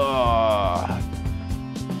 Ugh.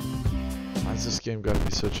 Why's this game gotta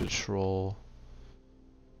be such a troll?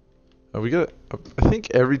 We got. I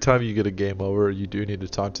think every time you get a game over, you do need to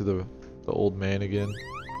talk to the old man again.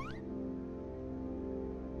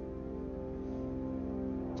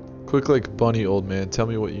 Click like bunny, old man. Tell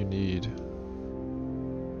me what you need.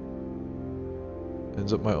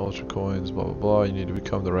 Ends up my ultra coins. Blah blah blah. You need to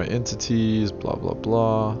become the right entities. Blah blah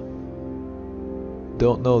blah.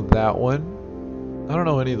 Don't know that one. I don't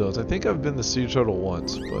know any of those. I think I've been the Sea Turtle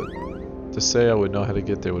once, but to say I would know how to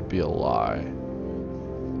get there would be a lie.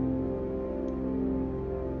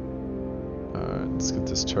 Alright, let's get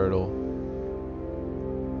this turtle.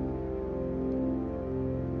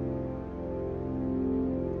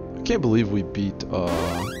 I can't believe we beat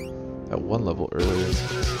that one level earlier.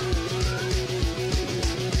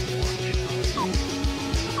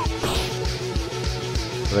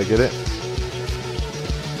 Did I get it?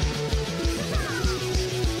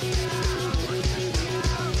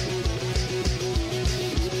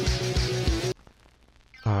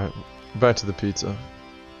 Alright, back to the pizza.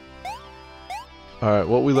 Alright,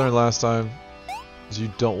 what we learned last time is you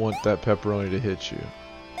don't want that pepperoni to hit you.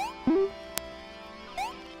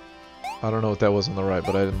 I don't know what that was on the right,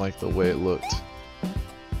 but I didn't like the way it looked.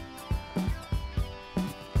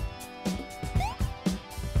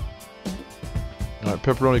 Alright,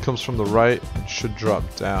 pepperoni comes from the right and should drop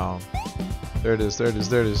down. There it is, there it is,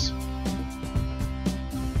 there it is.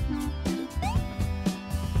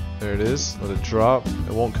 There it is. Let it drop.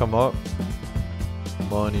 It won't come up.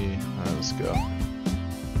 Money. Alright, let's go.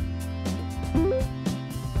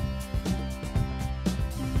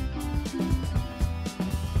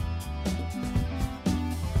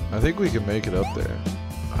 I think we can make it up there.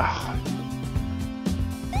 Ah.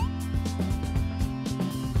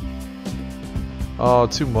 Oh,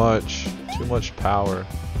 too much. Too much power.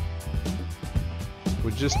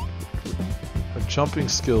 Our jumping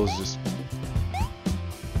skill is just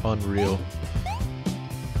unreal.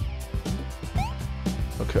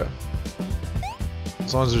 Okay.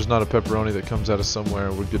 As long as there's not a pepperoni that comes out of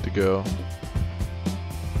somewhere, we're good to go.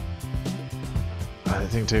 That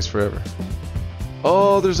thing takes forever.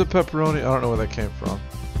 Oh, there's a pepperoni. I don't know where that came from.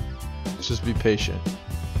 Let's just be patient.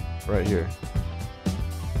 Right here.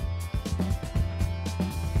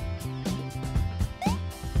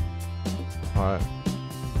 Alright.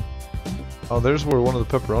 Oh, there's where one of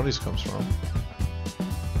the pepperonis comes from.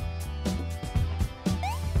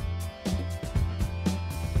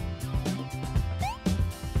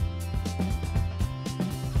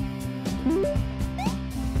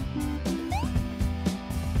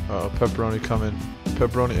 Pepperoni coming.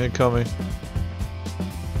 Pepperoni incoming.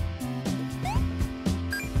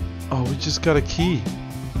 Oh, we just got a key.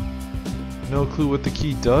 No clue what the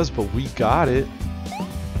key does, but we got it.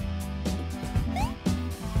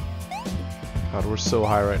 God, we're so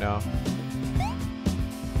high right now.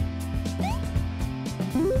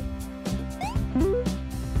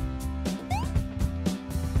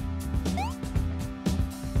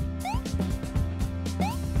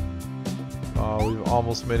 We've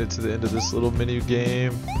almost made it to the end of this little mini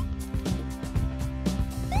game.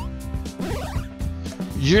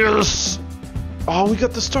 Yes! Oh, we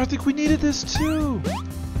got the star. I think we needed this too.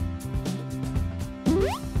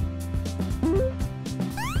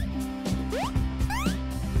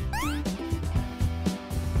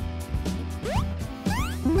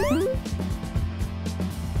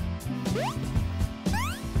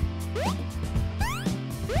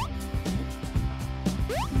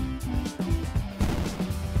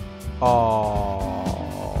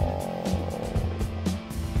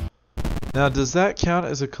 Now, does that count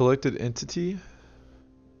as a collected entity?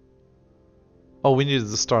 Oh, we needed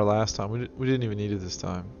the star last time. We didn't even need it this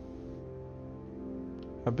time.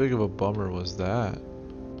 How big of a bummer was that?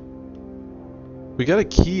 We got a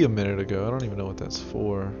key a minute ago. I don't even know what that's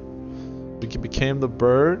for. We became the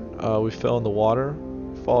bird. We fell in the water.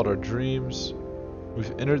 Followed our dreams.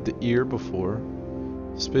 We've entered the ear before.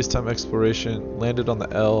 Space-time exploration. Landed on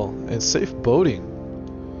the L. And safe boating.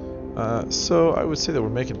 So I would say that we're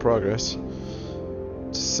making progress,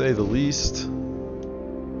 to say the least.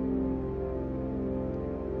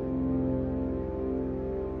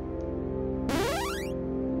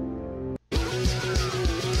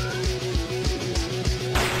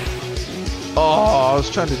 Oh, I was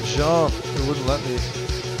trying to jump. It wouldn't let me.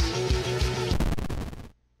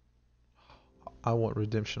 I want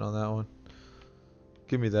redemption on that one.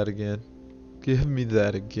 Give me that again. Give me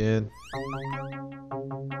that again.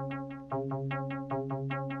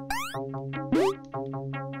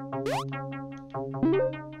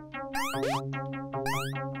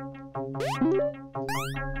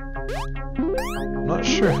 I'm not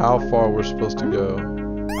sure how far we're supposed to go.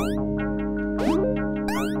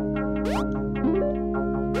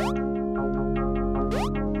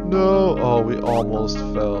 No! Oh, we almost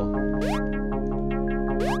fell.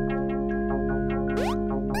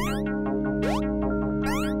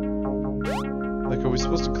 Like, are we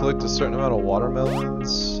supposed to collect a certain amount of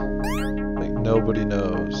watermelons? Like, nobody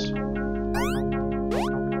knows.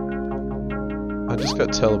 I just got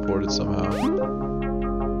teleported somehow.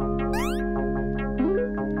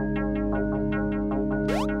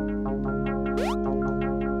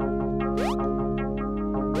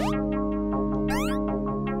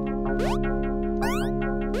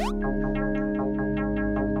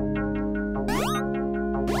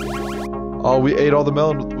 Oh, we ate all the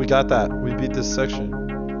melon. We got that. We beat this section.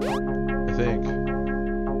 I think. I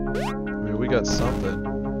mean, we got something.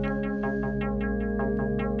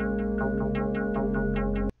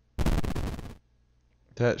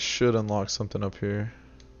 That should unlock something up here.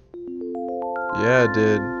 Yeah, it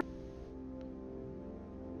did.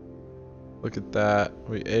 Look at that.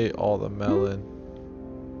 We ate all the melon.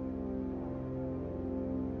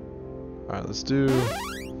 Alright, let's do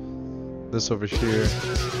this over here.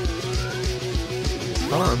 I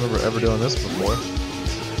don't remember ever doing this before.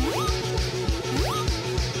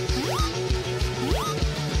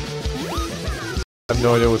 I have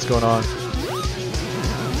no idea what's going on.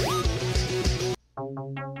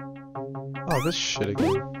 Oh, this shit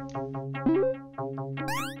again.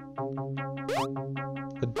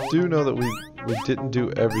 I do know that we didn't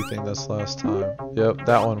do everything this last time. Yep,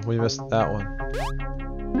 that one. We missed that one.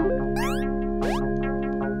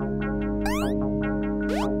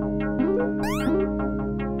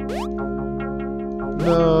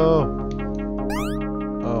 No.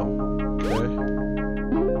 Oh, okay.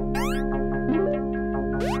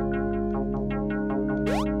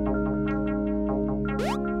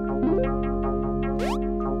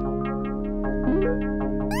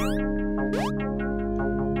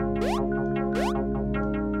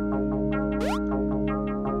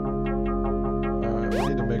 Alright, we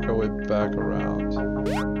need to make our way back around.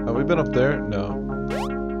 Have we been up there? No.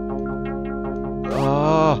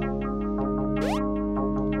 Ah.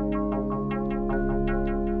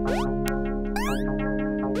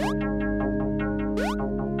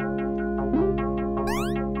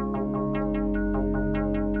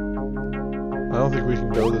 I don't think we can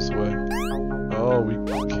go this way. Oh, we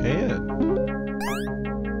can.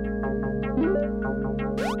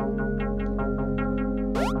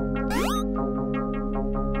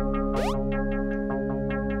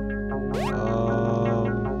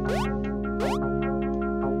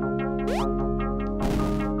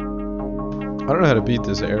 I don't know how to beat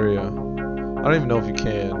this area. I don't even know if you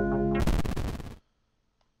can.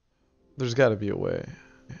 There's got to be a way.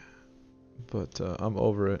 But I'm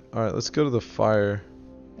over it. Alright, let's go to the fire.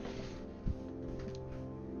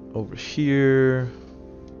 Over here.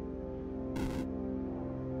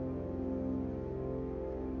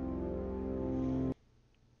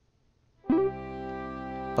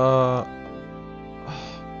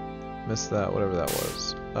 Missed that, whatever that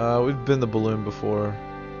was. We've been the balloon before.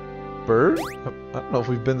 Bird? I don't know if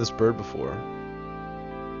we've been this bird before.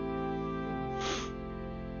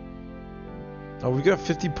 Oh, we got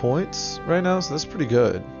 50 points right now, so that's pretty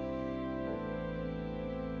good.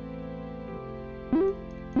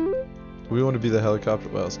 We want to be the helicopter.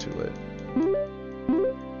 Well, it's too late.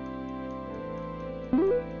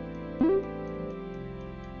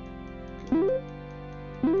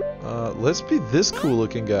 Let's be this cool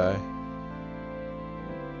looking guy.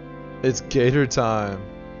 It's gator time.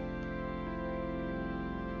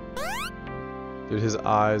 Dude, his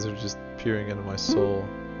eyes are just peering into my soul.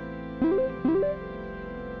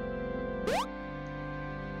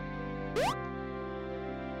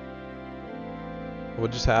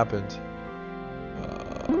 What just happened?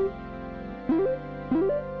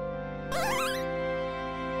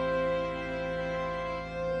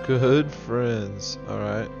 Good friends.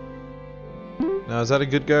 Alright. Now, is that a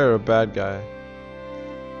good guy or a bad guy?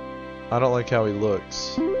 I don't like how he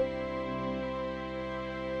looks.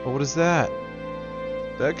 Oh, what is that?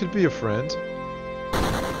 That could be a friend.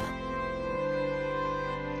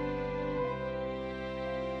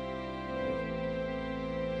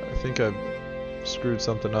 I think I've screwed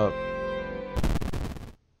something up.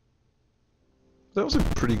 That was a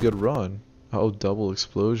pretty good run. Oh, double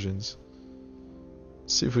explosions.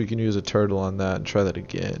 Let's see if we can use a turtle on that and try that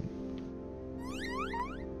again.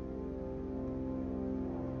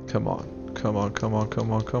 Come on. Come on, come on,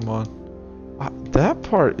 come on, come on. That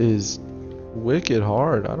part is wicked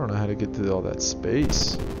hard. I don't know how to get through all that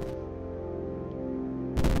space.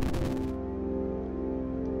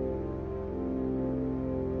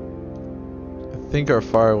 I think our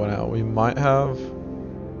fire went out. We might have...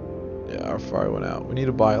 Yeah, our fire went out. We need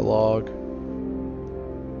to buy a log.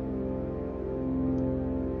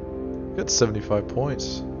 We got 75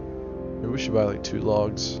 points. Maybe we should buy like 2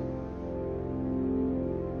 logs.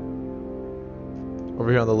 Over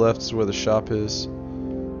here on the left is where the shop is.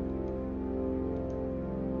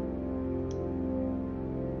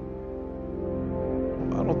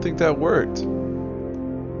 I don't think that worked.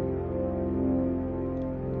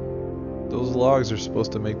 Those logs are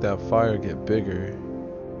supposed to make that fire get bigger.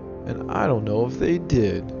 And I don't know if they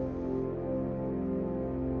did.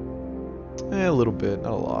 A little bit,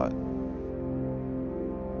 not a lot.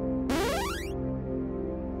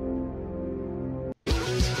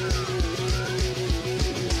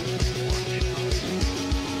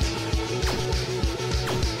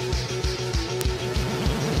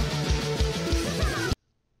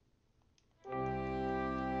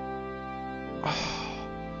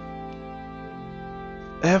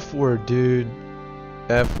 F word, dude.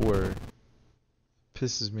 F word.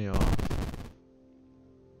 Pisses me off.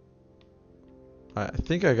 I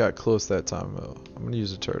think I got close that time though. I'm gonna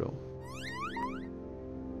use a turtle.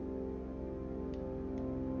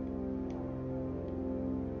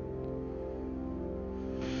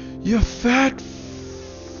 You fat f.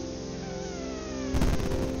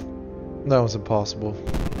 That was impossible.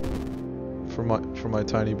 For my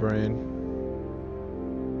tiny brain.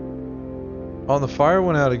 Oh, and the fire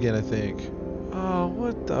went out again, I think. Oh,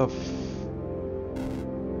 what the f.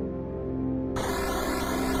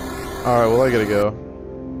 Alright, well, I gotta go.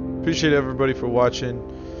 Appreciate everybody for watching.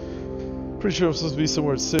 Pretty sure I'm supposed to be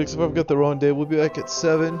somewhere at 6. If I've got the wrong day, we'll be back at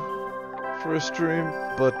 7 for a stream.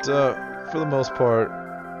 But for the most part,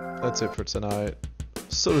 that's it for tonight.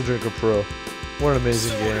 Soda Drinker Pro. What an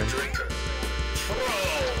amazing game.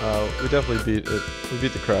 We definitely beat it. We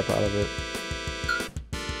beat the crap out of it.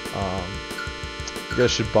 You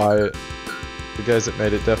guys should buy it. The guys that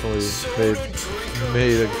made it definitely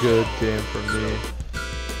made a good game for me.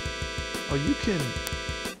 Oh, you can...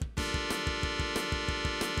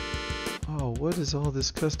 Oh, what is all this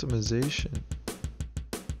customization?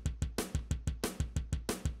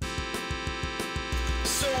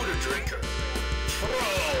 Soda Drinker.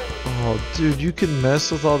 Oh, dude, you can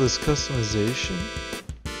mess with all this customization?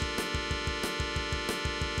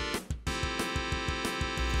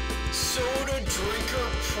 Soda Drinker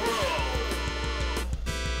Pro.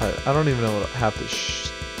 I don't even know what half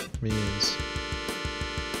this means.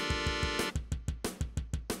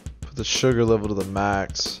 Put the sugar level to the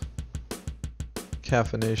max.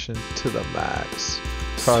 Caffeination to the max.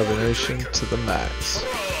 Carbonation to the max.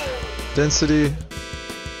 Density.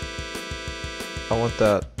 I want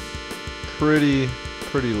that pretty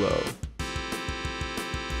low.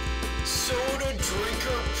 Soda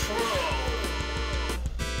Drinker Pro.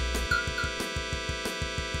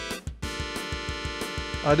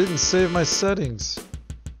 I didn't save my settings.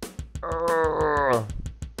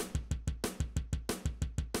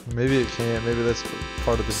 Maybe it can't. Maybe that's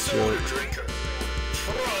part of the Soda joke. Drinker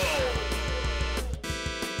Pro.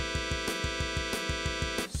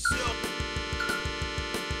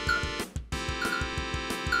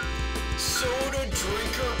 Soda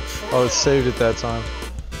Drinker Pro. Oh, it saved it that time.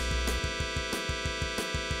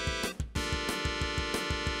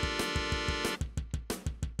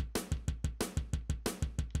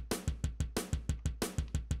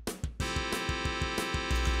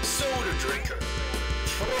 Soda Drinker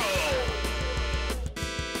Pro.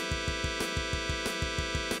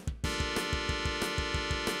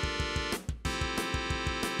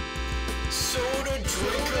 Soda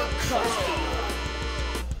Drinker Pro.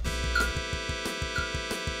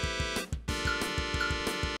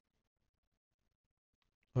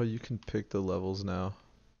 Oh, you can pick the levels now.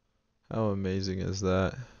 How amazing is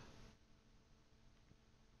that?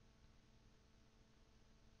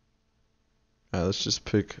 Alright, let's just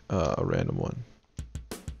pick a random one.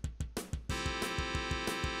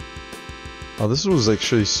 Oh, this was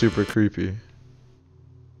actually super creepy.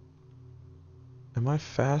 Am I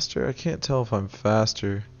faster? I can't tell if I'm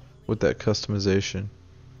faster with that customization.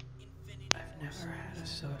 I've never had a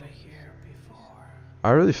soda here before.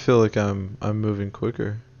 I really feel like I'm moving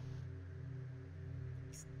quicker.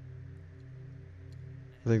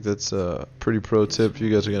 I think that's a pretty pro tip. If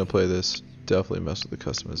you guys are gonna play this, definitely mess with the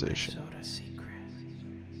customization. Soda secret.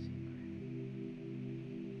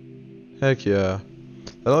 Heck yeah.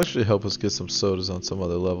 That'll actually help us get some sodas on some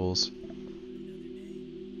other levels.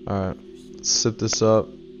 Alright, let's sip this up.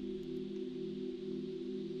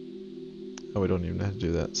 Oh, we don't even have to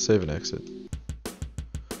do that. Save and exit.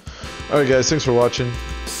 Alright guys, thanks for watching.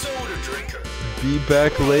 Soda Drinker. Be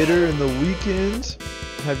back later in the weekend.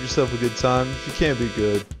 Have yourself a good time. If you can't be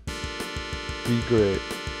good, be great.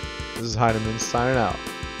 This is Heineman signing out.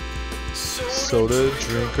 Soda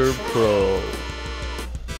Drinker Pro.